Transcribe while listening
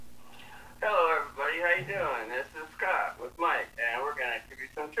you doing? This is Scott with Mike, and we're going to give you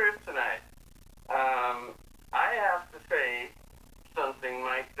some truth tonight. I have to say something,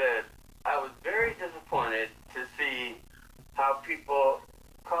 Mike, that I was very disappointed to see how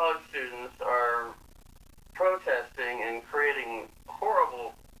college students, are protesting and creating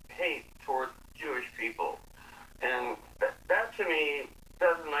horrible hate towards Jewish people. And that to me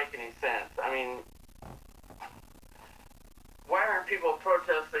doesn't make any sense. I mean, why aren't people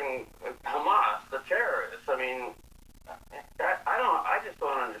protesting Hamas, the terrorists? I mean, I just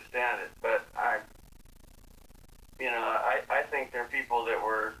don't understand it. But I think there are people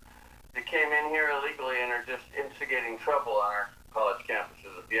that came in here illegally and are just instigating trouble on our college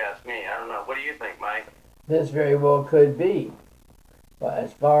campuses, if you ask me. I don't know. What do you think, Mike? This very well could be. But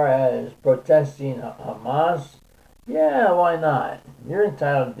as far as protesting Hamas, yeah, why not? You're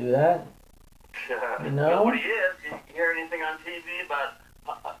entitled to do that. You know? Nobody is. You hear anything on TV about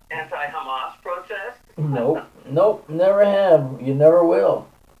anti-Hamas protests? Nope, never have. You never will.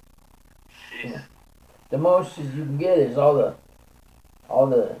 Jeez. The most you can get is all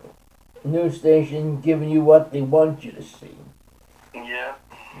the news station giving you what they want you to see. Yeah.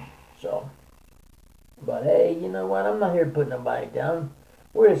 So, but hey, you know what? I'm not here to put nobody down.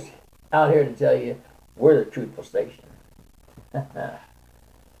 We're just out here to tell you we're the truthful station.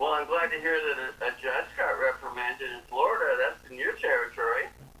 Well, I'm glad to hear that a judge got reprimanded in Florida. That's in your territory.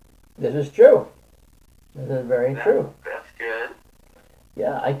 This is true. This is very true. That's good.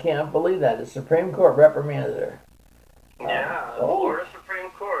 Yeah, I can't believe that. The Supreme Court reprimanded her. Yeah, the Florida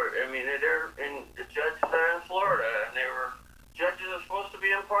Supreme Court. I mean, the judges are in Florida, and judges are supposed to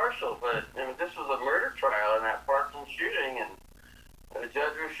be impartial, but this was a murder trial in that Parkland shooting, and the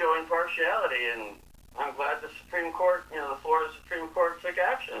judge was showing partiality, and I'm glad the Supreme Court, the Florida Supreme Court took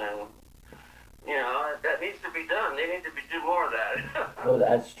action, and that needs to be done. They need to do more of that. Well,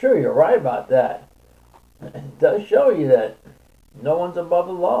 that's true. You're right about that. It does show you that no one's above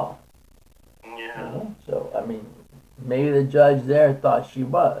the law. Yeah. So, I mean, maybe the judge there thought she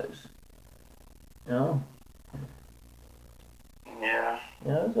was. Yeah.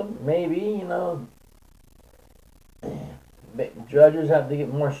 So maybe, judges have to get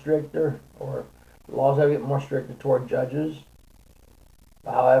more stricter, or laws have to get more stricter toward judges.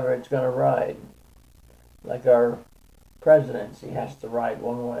 However, it's going to ride. Like our presidency has to ride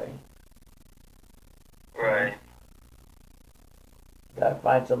one way. Right. Got to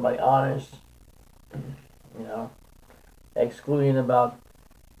find somebody honest, excluding about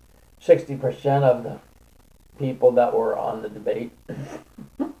 60% of the people that were on the debate.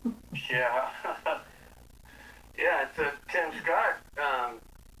 Yeah. Yeah, so Tim Scott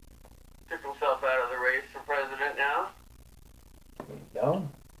took himself out of the race for president now. There you go.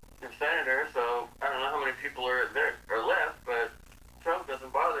 The senator, so I don't know how many people are left, but Trump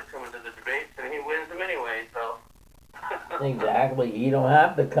doesn't bother coming to the debates, and he wins them anyway, so. Exactly. You don't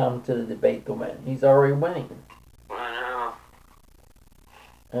have to come to the debate to win. He's already winning. I know.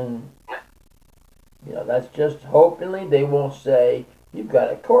 And, that's just hopefully they won't say you've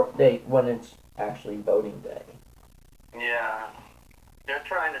got a court date when it's actually voting day. Yeah. They're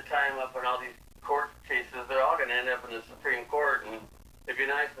trying to tie him up in all these court cases. They're all going to end up in the Supreme Court, and it'd be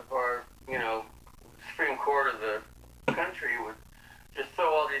nice if our, Supreme Court of the country would just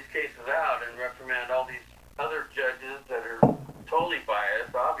throw all these cases out and reprimand all these other judges that are totally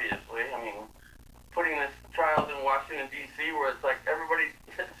biased, obviously. I mean, putting this trials in Washington, D.C., where it's like everybody,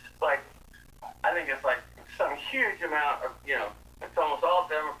 I think it's like some huge amount of, it's almost all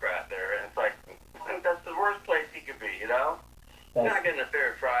Democrat there, and it's like, I think that's the worst place he could be, He's not getting a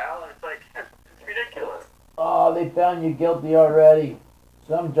fair trial. It's like, it's ridiculous. Oh, they found you guilty already.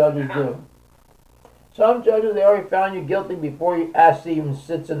 Some judges do. Some judges, they already found you guilty before you actually even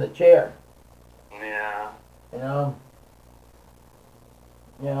sits in the chair. Yeah.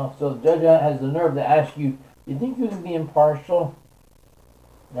 So the judge has the nerve to ask you, you think you can be impartial?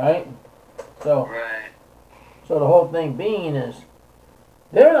 Right? Right. So the whole thing being is,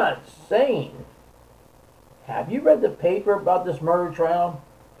 they're not saying, have you read the paper about this murder trial?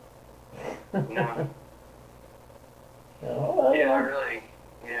 No. Really.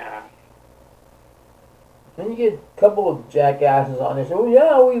 Yeah. Then you get a couple of jackasses on there say, well,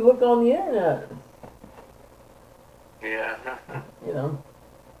 yeah, we looked on the internet. Yeah.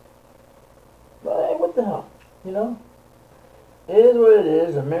 But hey, what the hell? It is what it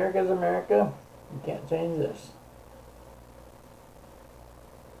is. America's America. You can't change this.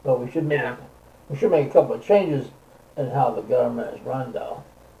 But we should make a couple of changes in how the government is run, though.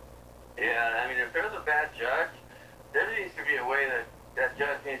 Yeah, I mean, if there's a bad judge, there needs to be a way that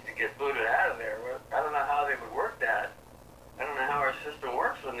judge needs to get booted out of there. I don't know how they would work that. I don't know how our system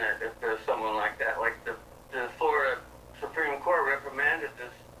works if there's someone like that. Like the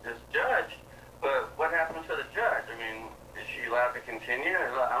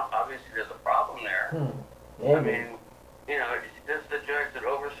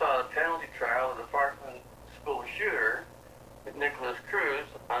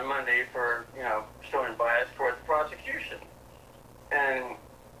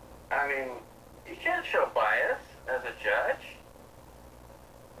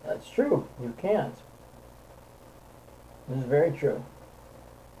That's true. You can't. This is very true.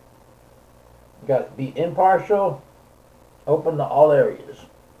 You got to be impartial, open to all areas.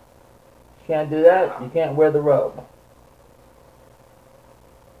 You can't do that. You can't wear the robe.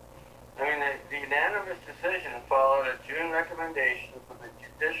 I mean, the unanimous decision followed a June recommendation from the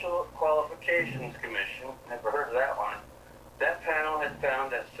Judicial Qualifications Commission. Never heard of that one. That panel had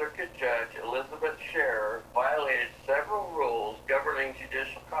found that Circuit Judge Elizabeth Scherer violated several rules governing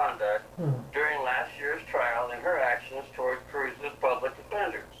judicial conduct during last year's trial and her actions toward Cruz's public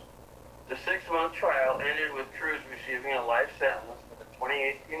defenders. The 6-month trial ended with Cruz receiving a life sentence for the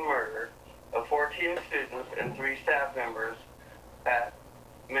 2018 murder of 14 students and 3 staff members at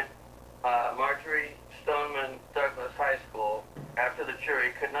Marjorie Stoneman Douglas High School after the jury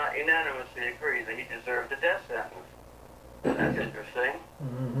could not unanimously agree that he deserved a death sentence. That's interesting.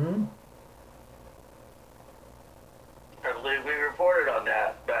 Mm-hmm. I believe we reported on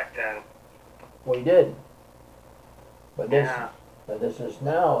that back then. We did. But this, Yeah. this is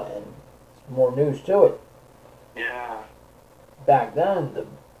now, and more news to it. Yeah. Back then,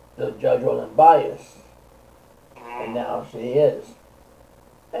 the judge wasn't biased, Mm. and now she is.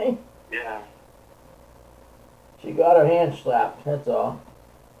 Hey, Yeah. she got her hand slapped. That's all.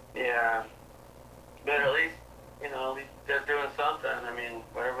 Yeah. But at least, at least they're doing something. I mean,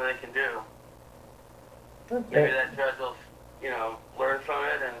 whatever they can do. Maybe that judge will, learn from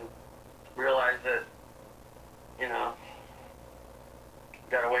it and realize that,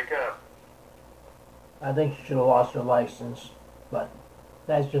 gotta wake up. I think she should have lost her license, but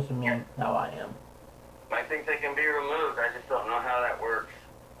that's just me, how I am. I think they can be removed. I just don't know how that works.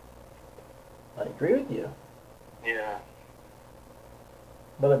 I agree with you. Yeah.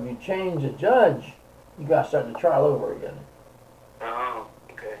 But if you change a judge, you gotta start the trial over again. Oh,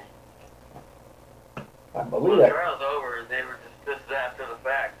 okay. I Well, believe the that. trial's over, and they were just, this is after the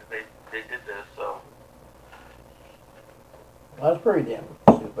fact that they did this, so. That's pretty damn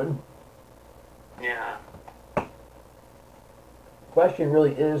stupid. Yeah. Question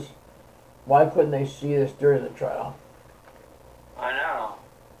really is, why couldn't they see this during the trial? I know.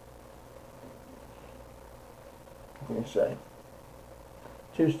 What can you say?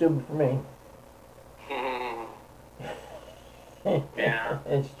 Too stupid for me. Yeah.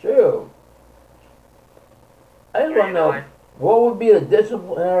 It's true. I just Well, want to know, what would be the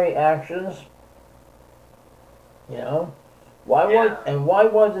disciplinary actions? Why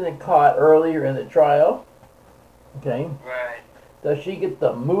wasn't it caught earlier in the trial? Okay. Right. Does she get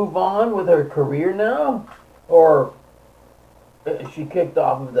to move on with her career now, or is she kicked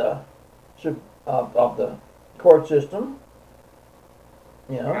off of the court system?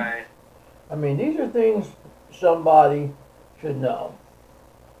 Right. I mean, these are things somebody should know.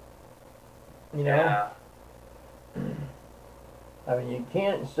 Yeah. I mean, you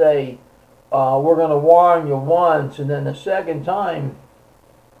can't say, we're going to warn you once, and then the second time,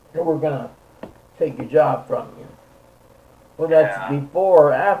 we're going to take your job from you. Well, that's before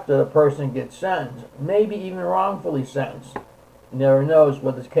or after the person gets sentenced, maybe even wrongfully sentenced. You never knows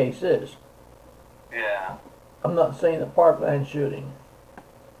what this case is. Yeah. I'm not saying the Parkland shooting,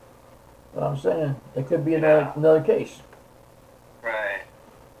 but I'm saying it could be another case. Right.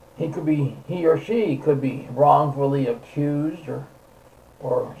 He or she could be wrongfully accused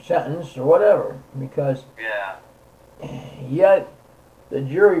or sentenced or whatever, because yet the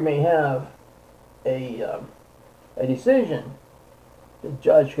jury may have a decision. The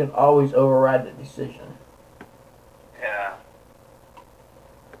judge can always override the decision. Yeah.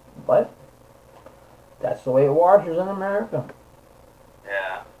 But that's the way it washes in America.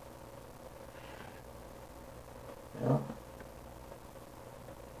 Yeah. Yeah.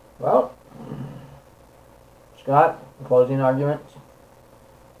 Well, Scott, closing arguments?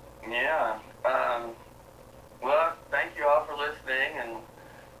 Yeah. Well, thank you all for listening, and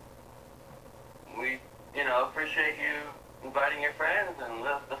we, appreciate you inviting your friends and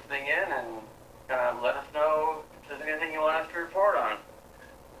listening in, and let us know if there's anything you want us to report on.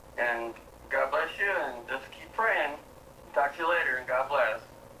 And God bless you, and just keep praying. Talk to you later, and God bless.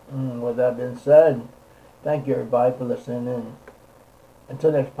 With that being said, thank you everybody for listening in.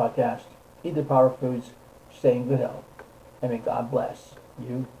 Until next podcast, eat the power foods, stay in good health, and may God bless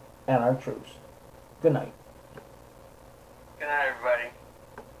you and our troops. Good night. Good night, everybody.